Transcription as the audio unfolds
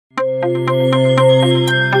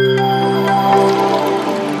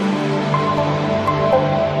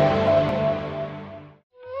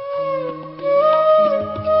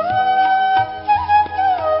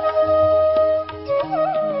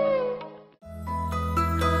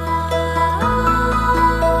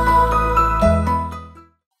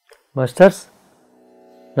Masters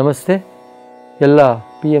ನಮಸ್ತೆ. ಎಲ್ಲ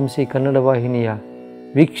PMC Kannada ವಾಹಿನಿಯ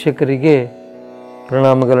ವೀಕ್ಷಕರಿಗೆ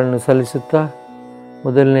ಪ್ರಣಾಮಗಳನ್ನು ಸಲ್ಲಿಸುತ್ತಾ,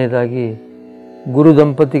 ಮೊದಲನೇದಾಗಿ ಗುರು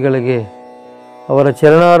ದಂಪತಿಗಳಿಗೆ ಅವರ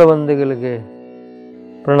ಚರಣಾರ ವಂದನೆಗಳಿಗೆ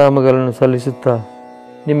ಪ್ರಣಾಮಗಳನ್ನು ಸಲ್ಲಿಸುತ್ತಾ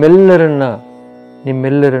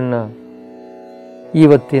ನಿಮ್ಮೆಲ್ಲರನ್ನ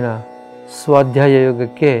ಇವತ್ತಿನ ಸ್ವಾಧ್ಯಾಯ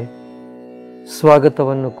ಯೋಗಕ್ಕೆ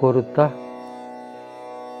ಸ್ವಾಗತವನ್ನು ಕೋರುತ್ತಾ,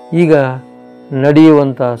 ಈಗ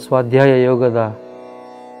ನಡೆಯುವಂಥ ಸ್ವಾಧ್ಯಾಯ ಯೋಗದ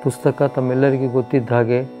ಪುಸ್ತಕ ತಮ್ಮೆಲ್ಲರಿಗೂ ಗೊತ್ತಿದ್ದ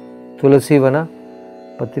ಹಾಗೆ ತುಳಸಿವನ.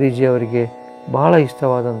 ಪತ್ರಿಜಿ ಅವರಿಗೆ ಬಹಳ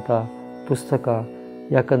ಇಷ್ಟವಾದಂಥ ಪುಸ್ತಕ.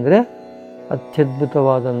 ಯಾಕಂದರೆ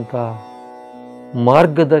ಅತ್ಯದ್ಭುತವಾದಂಥ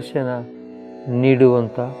ಮಾರ್ಗದರ್ಶನ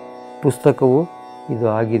ನೀಡುವಂಥ ಪುಸ್ತಕವು ಇದು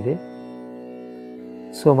ಆಗಿದೆ.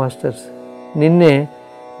 ಸೊ ಮಾಸ್ಟರ್ಸ್, ನಿನ್ನೆ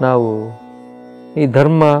ನಾವು ಈ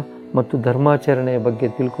ಧರ್ಮ ಮತ್ತು ಧರ್ಮಾಚರಣೆಯ ಬಗ್ಗೆ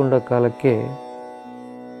ತಿಳ್ಕೊಂಡ ಕಾಲಕ್ಕೆ,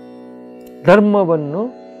 ಧರ್ಮವನ್ನು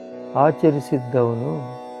ಆಚರಿಸಿದ್ದವನು,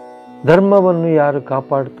 ಧರ್ಮವನ್ನು ಯಾರು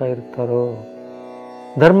ಕಾಪಾಡ್ತಾ ಇರ್ತಾರೋ,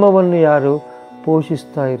 ಧರ್ಮವನ್ನು ಯಾರು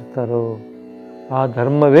ಪೋಷಿಸ್ತಾ ಇರ್ತಾರೋ, ಆ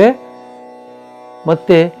ಧರ್ಮವೇ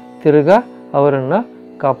ಮತ್ತೆ ತಿರುಗಾ ಅವರನ್ನು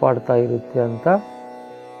ಕಾಪಾಡ್ತಾ ಇರುತ್ತೆ ಅಂತ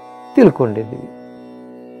ತಿಳ್ಕೊಂಡಿದ್ದೀವಿ.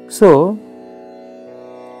 ಸೊ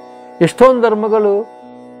ಎಷ್ಟೊಂದು ಧರ್ಮಗಳು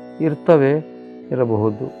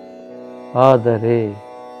ಇರಬಹುದು, ಆದರೆ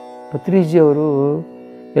ಪತ್ರಿಜಿಯವರು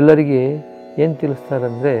ಎಲ್ಲರಿಗೆ ಏನು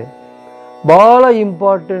ತಿಳಿಸ್ತಾರಂದರೆ, ಭಾಳ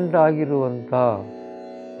ಇಂಪಾರ್ಟೆಂಟ್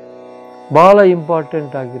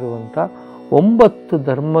ಆಗಿರುವಂಥ 9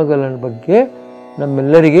 ಧರ್ಮಗಳ ಬಗ್ಗೆ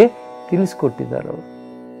ನಮ್ಮೆಲ್ಲರಿಗೆ ತಿಳಿಸ್ಕೊಟ್ಟಿದ್ದಾರೆ ಅವರು.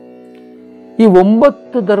 ಈ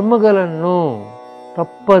 9 ಧರ್ಮಗಳನ್ನು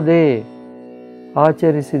ತಪ್ಪದೆ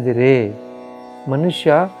ಆಚರಿಸಿದರೆ ಮನುಷ್ಯ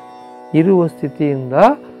ಇರುವ ಸ್ಥಿತಿಯಿಂದ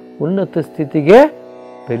ಉನ್ನತ ಸ್ಥಿತಿಗೆ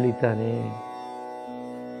ಬೆಳೀತಾನೆ.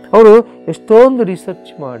 ಅವರು ಎಷ್ಟೊಂದು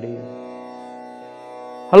ರಿಸರ್ಚ್ ಮಾಡಿ,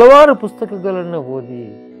 ಹಲವಾರು ಪುಸ್ತಕಗಳನ್ನು ಓದಿ,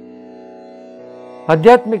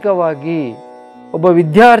 ಆಧ್ಯಾತ್ಮಿಕವಾಗಿ ಒಬ್ಬ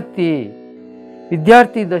ವಿದ್ಯಾರ್ಥಿ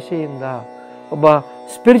ದಶೆಯಿಂದ ಒಬ್ಬ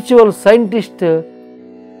ಸ್ಪಿರಿಚುವಲ್ ಸೈಂಟಿಸ್ಟ್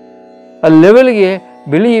ಆ ಲೆವೆಲ್ಗೆ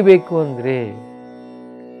ಬೆಳೆಯಬೇಕು ಅಂದರೆ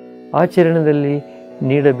ಆಚರಣೆಯಲ್ಲಿ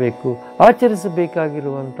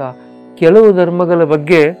ಆಚರಿಸಬೇಕಾಗಿರುವಂಥ ಕೆಲವು ಧರ್ಮಗಳ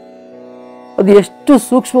ಬಗ್ಗೆ ಅದು ಎಷ್ಟು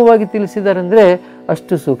ಸೂಕ್ಷ್ಮವಾಗಿ ತಿಳಿಸಿದ್ದಾರೆ ಅಂದರೆ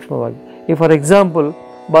ಅಷ್ಟು ಸೂಕ್ಷ್ಮವಾಗಿ. ಈ ಫಾರ್ ಎಕ್ಸಾಂಪಲ್,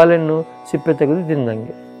 ಬಾಳೆಹಣ್ಣು ಸಿಪ್ಪೆ ತೆಗೆದು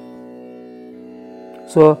ತಿಂದಂಗೆ.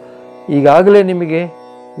 ಸೊ ಈಗಾಗಲೇ ನಿಮಗೆ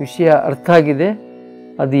ವಿಷಯ ಅರ್ಥ ಆಗಿದೆ.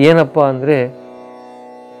 ಅದು ಏನಪ್ಪ ಅಂದರೆ,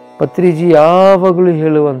 ಪತ್ರಿಜಿ ಯಾವಾಗಲೂ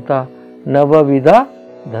ಹೇಳುವಂಥ 9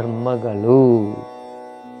 ಧರ್ಮಗಳು.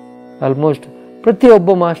 ಆಲ್ಮೋಸ್ಟ್ ಪ್ರತಿಯೊಬ್ಬ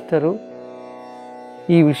ಮಾಸ್ಟರು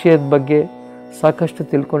ಈ ವಿಷಯದ ಬಗ್ಗೆ ಸಾಕಷ್ಟು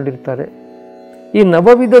ತಿಳ್ಕೊಂಡಿರ್ತಾರೆ. ಈ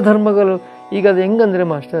 9 ಧರ್ಮಗಳು, ಈಗ ಅದು ಹೆಂಗಂದರೆ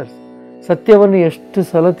ಮಾಸ್ಟರ್ಸ್, ಸತ್ಯವನ್ನು ಎಷ್ಟು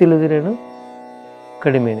ಸಲ ತಿಳಿದಿರೇನು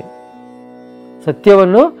ಕಡಿಮೆನೆ.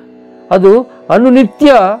 ಸತ್ಯವನ್ನು ಅದು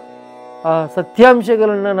ಅನುನಿತ್ಯ ಆ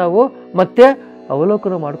ಸತ್ಯಾಂಶಗಳನ್ನು ನಾವು ಮತ್ತೆ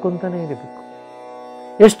ಅವಲೋಕನ ಮಾಡ್ಕೊತಾನೆ ಇರಬೇಕು.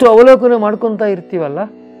 ಎಷ್ಟು ಅವಲೋಕನ ಮಾಡ್ಕೊತಾ ಇರ್ತೀವಲ್ಲ,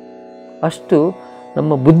 ಅಷ್ಟು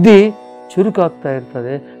ನಮ್ಮ ಬುದ್ಧಿ ಚುರುಕಾಗ್ತಾ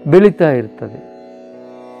ಇರ್ತದೆ, ಬೆಳೀತಾ ಇರ್ತದೆ.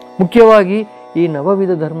 ಮುಖ್ಯವಾಗಿ ಈ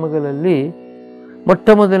 9 ಧರ್ಮಗಳಲ್ಲಿ ಮೊಟ್ಟ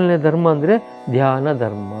ಮೊದಲನೇ ಧರ್ಮ ಅಂದರೆ ಧ್ಯಾನ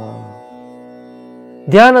ಧರ್ಮ.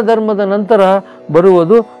 ಧ್ಯಾನ ಧರ್ಮದ ನಂತರ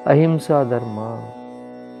ಬರುವುದು ಅಹಿಂಸಾ ಧರ್ಮ,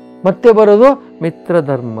 ಮತ್ತೆ ಬರೋದು ಮಿತ್ರ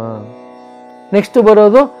ಧರ್ಮ, ನೆಕ್ಸ್ಟ್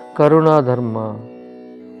ಬರೋದು ಕರುಣಾ ಧರ್ಮ,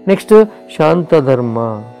 ನೆಕ್ಸ್ಟ್ ಶಾಂತ ಧರ್ಮ,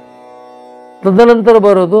 ತದನಂತರ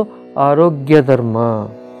ಬರೋದು ಆರೋಗ್ಯ ಧರ್ಮ,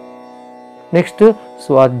 ನೆಕ್ಸ್ಟ್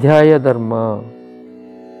ಸ್ವಾಧ್ಯಾಯ ಧರ್ಮ,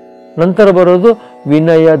 ನಂತರ ಬರೋದು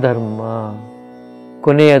ವಿನಯ ಧರ್ಮ,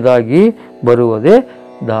 ಕೊನೆಯದಾಗಿ ಬರುವುದೇ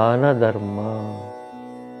ದಾನ ಧರ್ಮ.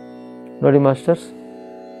 ನೋಡಿ ಮಾಸ್ಟರ್ಸ್,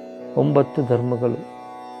 9 ಧರ್ಮಗಳು,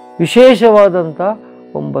 ವಿಶೇಷವಾದಂಥ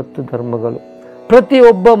 9 ಧರ್ಮಗಳು.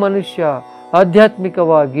 ಪ್ರತಿಯೊಬ್ಬ ಮನುಷ್ಯ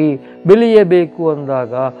ಆಧ್ಯಾತ್ಮಿಕವಾಗಿ ಬೆಳೆಯಬೇಕು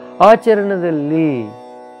ಅಂದಾಗ ಆಚರಣೆಯಲ್ಲಿ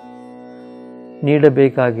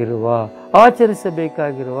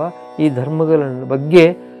ಆಚರಿಸಬೇಕಾಗಿರುವ ಈ ಧರ್ಮಗಳ ಬಗ್ಗೆ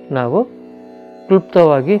ನಾವು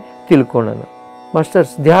ಕ್ಲುಪ್ತವಾಗಿ ತಿಳ್ಕೊಳ್ಳೋಣ.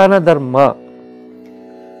 ಮಾಸ್ಟರ್ಸ್, ಧ್ಯಾನ ಧರ್ಮ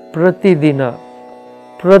ಪ್ರತಿದಿನ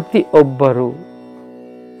ಪ್ರತಿಯೊಬ್ಬರು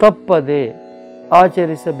ತಪ್ಪದೆ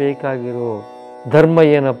ಆಚರಿಸಬೇಕಾಗಿರೋ ಧರ್ಮ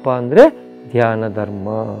ಏನಪ್ಪ ಅಂದರೆ ಧ್ಯಾನ ಧರ್ಮ.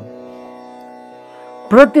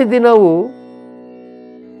 ಪ್ರತಿದಿನವೂ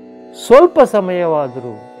ಸ್ವಲ್ಪ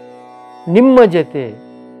ಸಮಯವಾದರೂ ನಿಮ್ಮ ಜೊತೆ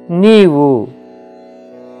ನೀವು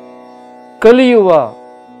ಕಲಿಯುವ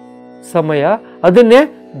ಸಮಯ, ಅದನ್ನೇ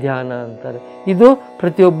ಧ್ಯಾನ ಅಂತಾರೆ. ಇದು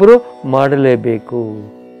ಪ್ರತಿಯೊಬ್ಬರು ಮಾಡಲೇಬೇಕು,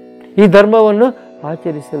 ಈ ಧರ್ಮವನ್ನು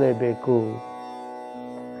ಆಚರಿಸಲೇಬೇಕು.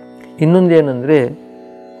 ಇನ್ನೊಂದೇನೆಂದರೆ,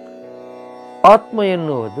 ಆತ್ಮ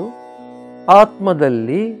ಎನ್ನುವುದು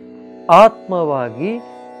ಆತ್ಮದಲ್ಲಿ ಆತ್ಮವಾಗಿ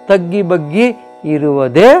ತಗ್ಗಿ ಬಗ್ಗಿ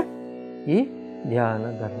ಇರುವುದೇ ಈ ಧ್ಯಾನ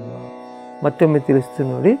ಧರ್ಮ. ಮತ್ತೊಮ್ಮೆ ತಿಳಿಸ್ತೀನಿ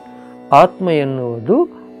ನೋಡಿ. ಆತ್ಮ ಎನ್ನುವುದು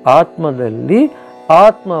ಆತ್ಮದಲ್ಲಿ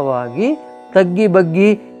ಆತ್ಮವಾಗಿ ತಗ್ಗಿ ಬಗ್ಗಿ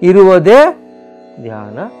ಇರುವುದೇ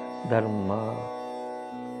ಧ್ಯಾನ ಧರ್ಮ.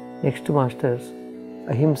 ನೆಕ್ಸ್ಟ್ ಮಾಸ್ಟರ್ಸ್,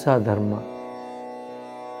 ಅಹಿಂಸಾ ಧರ್ಮ.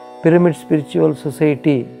 ಪಿರಮಿಡ್ ಸ್ಪಿರಿಚುವಲ್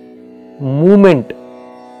ಸೊಸೈಟಿ ಮೂಮೆಂಟ್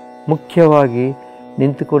ಮುಖ್ಯವಾಗಿ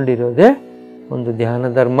ನಿಂತುಕೊಂಡಿರೋದೇ ಒಂದು ಧ್ಯಾನ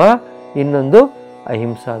ಧರ್ಮ, ಇನ್ನೊಂದು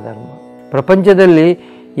ಅಹಿಂಸಾ ಧರ್ಮ. ಪ್ರಪಂಚದಲ್ಲಿ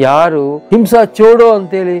ಯಾರು ಹಿಂಸಾ ಚೋಡೋ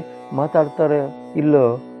ಅಂತೇಳಿ ಮಾತಾಡ್ತಾರೆ ಇಲ್ಲೋ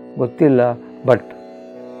ಗೊತ್ತಿಲ್ಲ, ಬಟ್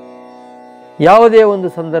ಯಾವುದೇ ಒಂದು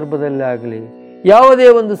ಸಂದರ್ಭದಲ್ಲಿ ಆಗಲಿ, ಯಾವುದೇ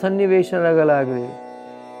ಒಂದು ಸನ್ನಿವೇಶಗಳಾಗಲಿ,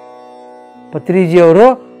 ಪತ್ರಿಜಿ ಅವರು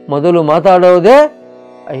ಮೊದಲು ಮಾತಾಡೋದೇ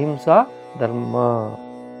ಅಹಿಂಸಾ ಧರ್ಮ.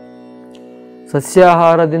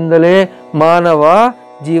 ಸಸ್ಯಾಹಾರದಿಂದಲೇ ಮಾನವ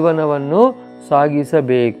ಜೀವನವನ್ನು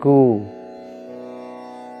ಸಾಗಿಸಬೇಕು.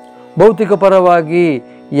 ಭೌತಿಕ ಪರವಾಗಿ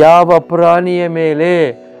ಯಾವ ಪ್ರಾಣಿಯ ಮೇಲೆ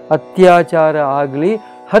ಅತ್ಯಾಚಾರ ಆಗಲಿ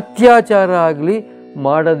ಹತ್ಯಾಚಾರ ಆಗಲಿ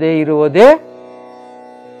ಮಾಡದೇ ಇರುವುದೇ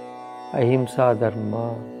ಅಹಿಂಸಾ ಧರ್ಮ.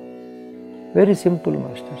 Very simple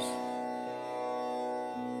masters.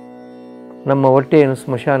 ನಮ್ಮ ಹೊಟ್ಟೆಯನ್ನು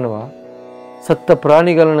ಸ್ಮಶಾನವ, ಸತ್ತ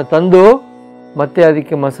ಪ್ರಾಣಿಗಳನ್ನು ತಂದು ಮತ್ತೆ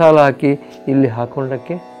ಅದಕ್ಕೆ ಮಸಾಲ ಹಾಕಿ ಇಲ್ಲಿ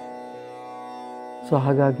ಹಾಕೊಂಡಕ್ಕೆ. ಸೊ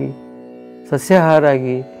ಹಾಗಾಗಿ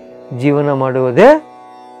ಸಸ್ಯಾಹಾರಾಗಿ ಜೀವನ ಮಾಡುವುದೇ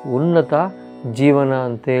ಉನ್ನತ ಜೀವನ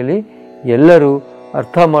ಅಂತೇಳಿ ಎಲ್ಲರೂ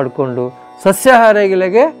ಅರ್ಥ ಮಾಡಿಕೊಂಡು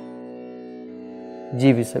ಸಸ್ಯಾಹಾರಿಗಳಿಗೆ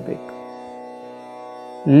ಜೀವಿಸಬೇಕು.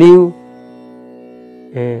 Live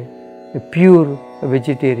A pure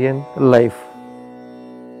vegetarian life.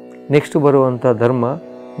 Next ಬರುವಂಥ ಧರ್ಮ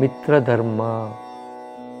ಮಿತ್ರ ಧರ್ಮ.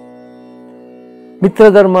 ಮಿತ್ರ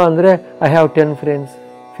ಧರ್ಮ ಅಂದರೆ I have 10 friends,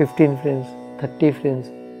 15 friends, 30 friends.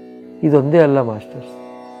 ಇದೊಂದೇ ಅಲ್ಲ ಮಾಸ್ಟರ್ಸ್.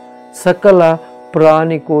 ಸಕಲ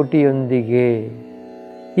ಪ್ರಾಣಿಕೋಟಿಯೊಂದಿಗೆ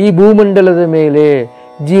ಈ ಭೂಮಂಡಲದ ಮೇಲೆ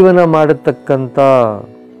ಜೀವನ ಮಾಡತಕ್ಕಂಥ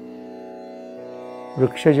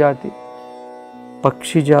ವೃಕ್ಷ ಜಾತಿ,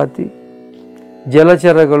 ಪಕ್ಷಿ ಜಾತಿ,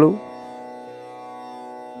 ಜಲಚರಗಳು,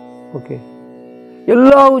 ಓಕೆ,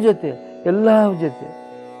 ಎಲ್ಲವೂ ಜೊತೆ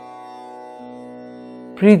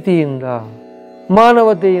ಪ್ರೀತಿಯಿಂದ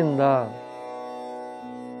ಮಾನವತೆಯಿಂದ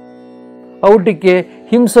ಔಟಿಕೆ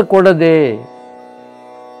ಹಿಂಸೆ ಕೊಡದೆ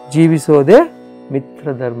ಜೀವಿಸೋದೇ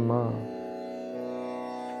ಮಿತ್ರ ಧರ್ಮ.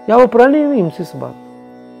 ಯಾವ ಪ್ರಾಣಿಯನ್ನು ಹಿಂಸಿಸಬಾರ್ದು.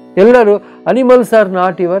 ಎಲ್ಲರೂ animals are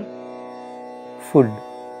not your food,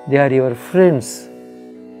 they are your friends.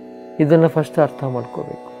 ಇದನ್ನು ಫಸ್ಟ್ ಅರ್ಥ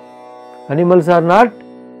ಮಾಡ್ಕೋಬೇಕು. Animals are not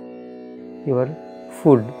your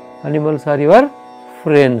food, animals are your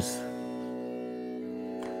friends.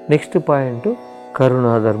 Next point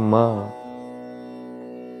ಕರುಣಾಧರ್ಮ.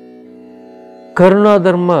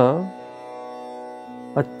 ಕರುಣಾಧರ್ಮ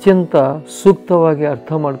ಅತ್ಯಂತ ಸೂಕ್ತವಾಗಿ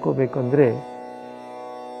ಅರ್ಥ ಮಾಡ್ಕೋಬೇಕಂದ್ರೆ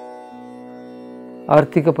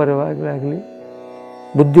ಆರ್ಥಿಕ ಪರವಾಗಲಿ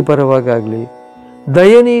ಬುದ್ಧಿಪರವಾಗಲಿ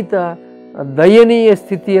ದಯನೀಯ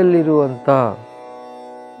ಸ್ಥಿತಿಯಲ್ಲಿರುವಂಥ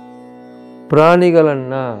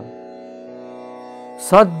ಪ್ರಾಣಿಗಳನ್ನು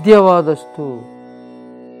ಸಾಧ್ಯವಾದಷ್ಟು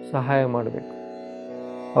ಸಹಾಯ ಮಾಡಬೇಕು.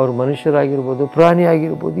 ಅವರು ಮನುಷ್ಯರಾಗಿರ್ಬೋದು, ಪ್ರಾಣಿ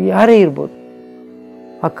ಆಗಿರ್ಬೋದು, ಯಾರೇ ಇರ್ಬೋದು.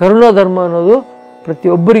 ಆ ಕರುಣಾಧರ್ಮ ಅನ್ನೋದು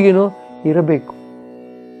ಪ್ರತಿಯೊಬ್ಬರಿಗೂ ಇರಬೇಕು.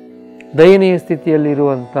 ದಯನೀಯ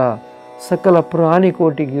ಸ್ಥಿತಿಯಲ್ಲಿರುವಂಥ ಸಕಲ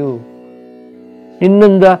ಪ್ರಾಣಿಕೋಟಿಗೂ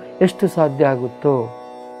ನಿನ್ನಿಂದ ಎಷ್ಟು ಸಾಧ್ಯ ಆಗುತ್ತೋ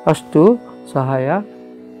ಅಷ್ಟು ಸಹಾಯ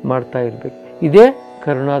ಮಾಡ್ತಾ ಇರಬೇಕು. ಇದೇ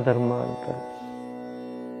ಕರುಣಾಧರ್ಮ ಅಂತಾರೆ.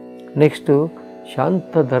 ನೆಕ್ಸ್ಟು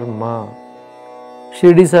ಶಾಂತ ಧರ್ಮ.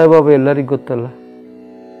 ಶಿರ್ಡಿ ಸಾಯಿಬಾಬಾ ಎಲ್ಲರಿಗೂ ಗೊತ್ತಲ್ಲ,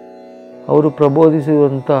 ಅವರು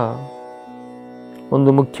ಪ್ರಬೋಧಿಸುವಂಥ ಒಂದು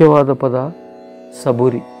ಮುಖ್ಯವಾದ ಪದ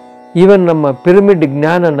ಸಬೂರಿ. ಈವನ್ ನಮ್ಮ ಪಿರಮಿಡ್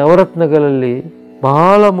ಜ್ಞಾನ ನವರತ್ನಗಳಲ್ಲಿ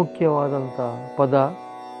ಬಹಳ ಮುಖ್ಯವಾದಂಥ ಪದ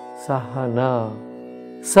ಸಹನ.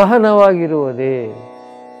 ಸಹನವಾಗಿರುವುದೇ,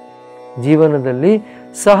 ಜೀವನದಲ್ಲಿ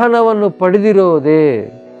ಸಹನವನ್ನು ಪಡೆದಿರುವುದೇ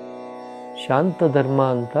ಶಾಂತ ಧರ್ಮ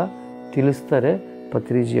ಅಂತ ತಿಳಿಸ್ತಾರೆ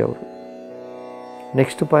ಪತ್ರಿಜಿ ಅವರು.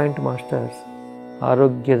 ನೆಕ್ಸ್ಟ್ ಪಾಯಿಂಟ್ ಮಾಸ್ಟರ್ಸ್,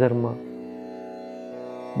 ಆರೋಗ್ಯ ಧರ್ಮ.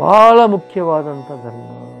 ಬಹಳ ಮುಖ್ಯವಾದಂಥ ಧರ್ಮ.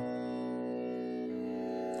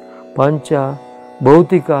 ಪಂಚ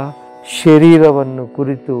ಭೌತಿಕ ಶರೀರವನ್ನು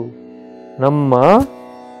ಕುರಿತು ನಮ್ಮ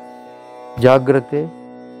ಜಾಗ್ರತೆ,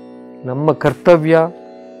 ನಮ್ಮ ಕರ್ತವ್ಯ,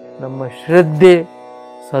 ನಮ್ಮ ಶ್ರದ್ಧೆ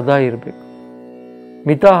ಸದಾ ಇರಬೇಕು.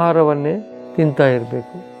 ಮಿತಾಹಾರವನ್ನೇ ತಿಂತಾ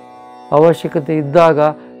ಇರಬೇಕು. ಅವಶ್ಯಕತೆ ಇದ್ದಾಗ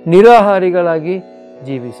ನಿರಾಹಾರಿಗಳಾಗಿ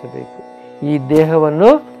ಜೀವಿಸಬೇಕು. ಈ ದೇಹವನ್ನು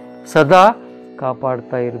ಸದಾ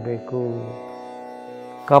ಕಾಪಾಡ್ತಾ ಇರಬೇಕು,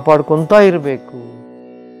 ಕಾಪಾಡ್ಕೊತಾ ಇರಬೇಕು.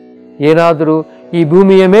 ಏನಾದರೂ ಈ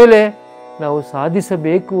ಭೂಮಿಯ ಮೇಲೆ ನಾವು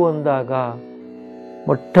ಸಾಧಿಸಬೇಕು ಅಂದಾಗ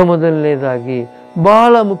ಮೊಟ್ಟ ಮೊದಲನೇದಾಗಿ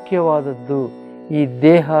ಬಹಳ ಮುಖ್ಯವಾದದ್ದು ಈ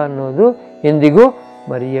ದೇಹ ಅನ್ನೋದು ಎಂದಿಗೂ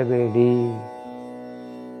ಮರೆಯಬೇಡಿ.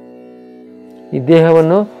 ಈ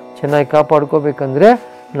ದೇಹವನ್ನು ಚೆನ್ನಾಗಿ ಕಾಪಾಡ್ಕೋಬೇಕಂದ್ರೆ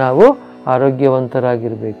ನಾವು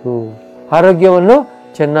ಆರೋಗ್ಯವಂತರಾಗಿರಬೇಕು, ಆರೋಗ್ಯವನ್ನು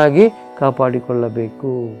ಚೆನ್ನಾಗಿ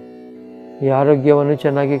ಕಾಪಾಡಿಕೊಳ್ಳಬೇಕು. ಈ ಆರೋಗ್ಯವನ್ನು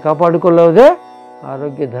ಚೆನ್ನಾಗಿ ಕಾಪಾಡಿಕೊಳ್ಳುವುದೇ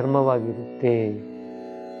ಆರೋಗ್ಯ ಧರ್ಮವಾಗಿರುತ್ತೆ.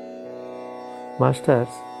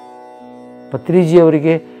 ಮಾಸ್ಟರ್ಸ್, ಪತ್ರಿಜಿ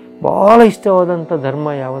ಅವರಿಗೆ ಬಹಳ ಇಷ್ಟವಾದಂಥ ಧರ್ಮ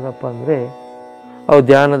ಯಾವುದಪ್ಪ ಅಂದರೆ ಅವು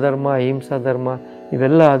ಧ್ಯಾನ ಧರ್ಮ, ಅಹಿಂಸಾ ಧರ್ಮ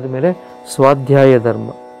ಇವೆಲ್ಲ ಆದಮೇಲೆ ಸ್ವಾಧ್ಯಾಯ ಧರ್ಮ.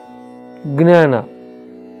 ಜ್ಞಾನ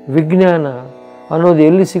ವಿಜ್ಞಾನ ಅನ್ನೋದು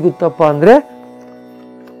ಎಲ್ಲಿ ಸಿಗುತ್ತಪ್ಪ ಅಂದರೆ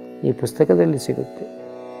ಈ ಪುಸ್ತಕದಲ್ಲಿ ಸಿಗುತ್ತೆ.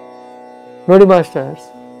 ನೋಡಿ ಮಾಸ್ಟರ್ಸ್,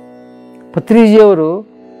 ಪತ್ರಿಜಿಯವರು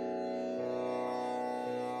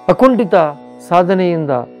ಅಕುಂಠಿತ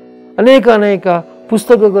ಸಾಧನೆಯಿಂದ ಅನೇಕ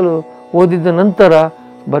ಪುಸ್ತಕಗಳು ಓದಿದ ನಂತರ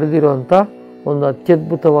ಬರೆದಿರುವಂಥ ಒಂದು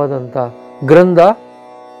ಅತ್ಯದ್ಭುತವಾದಂಥ ಗ್ರಂಥ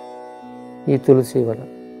ಈ ತುಳಸಿವನ.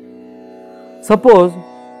 ಸಪೋಸ್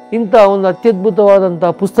ಇಂಥ ಒಂದು ಅತ್ಯದ್ಭುತವಾದಂಥ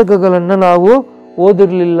ಪುಸ್ತಕಗಳನ್ನು ನಾವು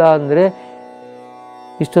ಓದಿರಲಿಲ್ಲ ಅಂದರೆ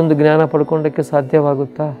ಇಷ್ಟೊಂದು ಜ್ಞಾನ ಪಡ್ಕೊಳ್ಳೋಕ್ಕೆ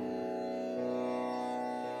ಸಾಧ್ಯವಾಗುತ್ತಾ?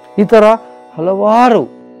 ಈ ಥರ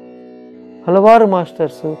ಹಲವಾರು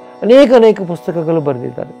ಮಾಸ್ಟರ್ಸು ಅನೇಕ ಪುಸ್ತಕಗಳು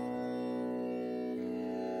ಬರೆದಿದ್ದಾರೆ.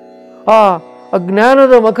 ಆ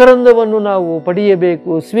ಜ್ಞಾನದ ಮಕರಂದವನ್ನು ನಾವು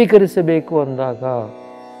ಪಡೆಯಬೇಕು, ಸ್ವೀಕರಿಸಬೇಕು ಅಂದಾಗ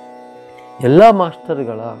ಎಲ್ಲ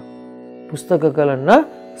ಮಾಸ್ಟರ್ಗಳ ಪುಸ್ತಕಗಳನ್ನು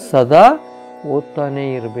ಸದಾ ಓದ್ತಾನೇ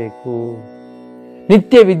ಇರಬೇಕು,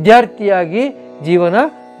 ನಿತ್ಯ ವಿದ್ಯಾರ್ಥಿಯಾಗಿ ಜೀವನ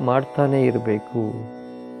ಮಾಡ್ತಾನೆ ಇರಬೇಕು.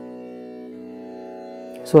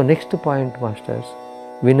 ಸೊ ನೆಕ್ಸ್ಟ್ ಪಾಯಿಂಟ್ ಮಾಸ್ಟರ್ಸ್,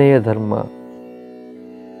 ವಿನಯ ಧರ್ಮ.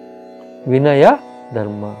 ವಿನಯ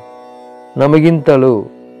ಧರ್ಮ ನಮಗಿಂತಲೂ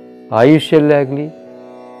ಆಯುಷ್ಯಲ್ಲೇ ಆಗಲಿ,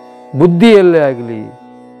 ಬುದ್ಧಿಯಲ್ಲೇ ಆಗಲಿ,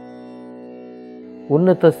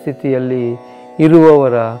 ಉನ್ನತ ಸ್ಥಿತಿಯಲ್ಲಿ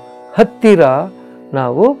ಇರುವವರ ಹತ್ತಿರ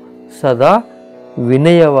ನಾವು ಸದಾ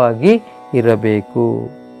ವಿನಯವಾಗಿ ಇರಬೇಕು.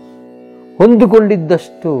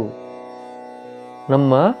 ಹೊಂದಿಕೊಂಡಿದ್ದಷ್ಟು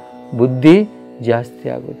ನಮ್ಮ ಬುದ್ಧಿ ಜಾಸ್ತಿ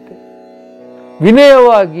ಆಗುತ್ತೆ.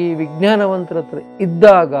 ವಿನಯವಾಗಿ ವಿಜ್ಞಾನವಂತರ ಹತ್ರ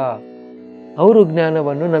ಇದ್ದಾಗ ಅವರು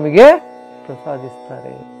ಜ್ಞಾನವನ್ನು ನಮಗೆ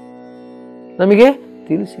ಪ್ರಸಾದಿಸ್ತಾರೆ, ನಮಗೆ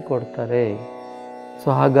ತಿಳಿಸಿಕೊಡ್ತಾರೆ. ಸೊ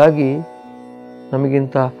ಹಾಗಾಗಿ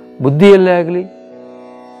ನಮಗಿಂತ ಬುದ್ಧಿಯಲ್ಲೇ ಆಗಲಿ,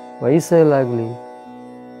 ವಯಸ್ಸಲ್ಲಾಗಲಿ,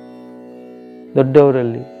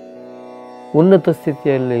 ದೊಡ್ಡವರಲ್ಲಿ ಉನ್ನತ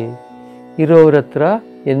ಸ್ಥಿತಿಯಲ್ಲಿ ಇರೋರ ಹತ್ರ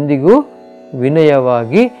ಎಂದಿಗೂ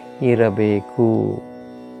ವಿನಯವಾಗಿ ಇರಬೇಕು.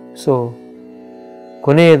 ಸೊ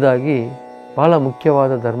ಕೊನೆಯದಾಗಿ ಬಹಳ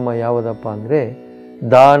ಮುಖ್ಯವಾದ ಧರ್ಮ ಯಾವುದಪ್ಪ ಅಂದರೆ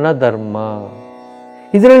ದಾನ ಧರ್ಮ.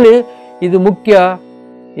 ಇದರಲ್ಲಿ ಇದು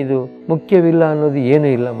ಮುಖ್ಯವಿಲ್ಲ ಅನ್ನೋದು ಏನೂ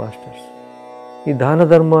ಇಲ್ಲ ಮಾಸ್ಟರ್ಸ್. ಈ ದಾನ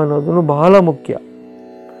ಧರ್ಮ ಅನ್ನೋದು ಬಹಳ ಮುಖ್ಯ.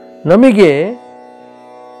 ನಮಗೆ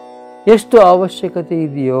ಎಷ್ಟು ಅವಶ್ಯಕತೆ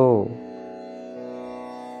ಇದೆಯೋ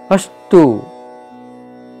ಅಷ್ಟು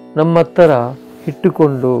ನಮ್ಮ ಹತ್ತಿರ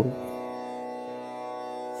ಇಟ್ಟುಕೊಂಡು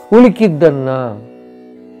ಉಳಿಕಿದ್ದನ್ನ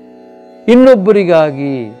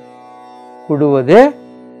ಇನ್ನೊಬ್ಬರಿಗಾಗಿ ಕೊಡುವುದೇ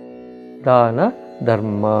ದಾನ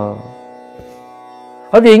ಧರ್ಮ.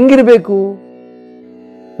 ಅದು ಹೆಂಗಿರಬೇಕು?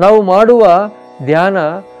 ನಾವು ಮಾಡುವ ಧ್ಯಾನ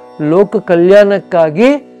ಲೋಕ ಕಲ್ಯಾಣಕ್ಕಾಗಿ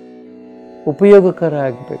ಉಪಯೋಗಕರ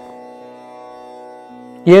ಆಗಬೇಕು.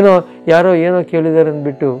 ಯಾರೋ ಏನೋ ಕೇಳಿದಾರೆ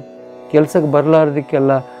ಅಂದ್ಬಿಟ್ಟು ಕೆಲಸಕ್ಕೆ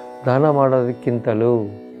ಬರಲಾರ್ದಕ್ಕೆಲ್ಲ ದಾನ ಮಾಡೋದಕ್ಕಿಂತಲೂ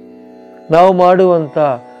ನಾವು ಮಾಡುವಂಥ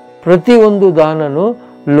ಪ್ರತಿಯೊಂದು ದಾನನೂ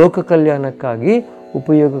ಲೋಕ ಕಲ್ಯಾಣಕ್ಕಾಗಿ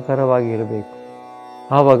ಉಪಯೋಗಕರವಾಗಿರಬೇಕು.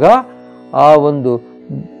 ಆವಾಗ ಆ ಒಂದು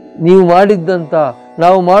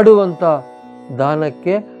ನಾವು ಮಾಡುವಂಥ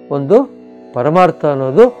ದಾನಕ್ಕೆ ಒಂದು ಪರಮಾರ್ಥ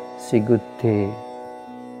ಅನ್ನೋದು ಸಿಗುತ್ತೆ.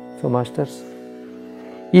 ಸೊ ಮಾಸ್ಟರ್ಸ್,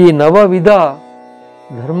 ಈ ನವವಿಧ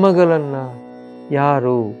ಧರ್ಮಗಳನ್ನು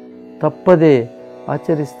ಯಾರು ತಪ್ಪದೆ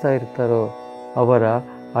ಆಚರಿಸ್ತಾ ಇರ್ತಾರೋ ಅವರ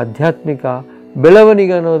ಆಧ್ಯಾತ್ಮಿಕ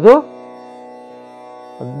ಬೆಳವಣಿಗೆ ಅನ್ನೋದು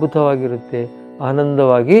ಅದ್ಭುತವಾಗಿರುತ್ತೆ.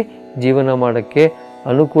 ಆನಂದವಾಗಿ ಜೀವನ ಮಾಡೋಕ್ಕೆ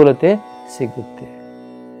ಅನುಕೂಲತೆ ಸಿಗುತ್ತೆ.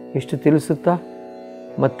 ಇಷ್ಟು ತಿಳಿಸುತ್ತಾ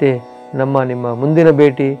ಮತ್ತೆ ನಿಮ್ಮ ಮುಂದಿನ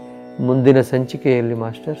ಭೇಟಿ ಮುಂದಿನ ಸಂಚಿಕೆಯಲ್ಲಿ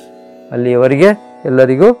ಮಾಸ್ಟರ್ಸ್. ಅಲ್ಲಿಯವರೆಗೆ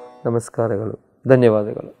ಎಲ್ಲರಿಗೂ ನಮಸ್ಕಾರಗಳು,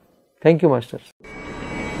 ಧನ್ಯವಾದಗಳು. Thank you masters.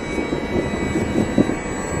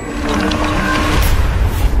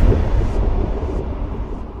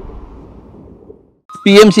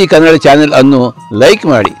 PMC Kannada channel ಅನ್ನು ಲೈಕ್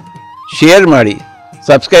ಮಾಡಿ, ಶೇರ್ ಮಾಡಿ,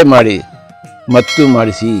 ಸಬ್ಸ್ಕ್ರೈಬ್ ಮಾಡಿ ಮತ್ತು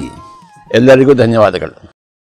ಮಾಡಿಸಿ. ಎಲ್ಲರಿಗೂ ಧನ್ಯವಾದಗಳು.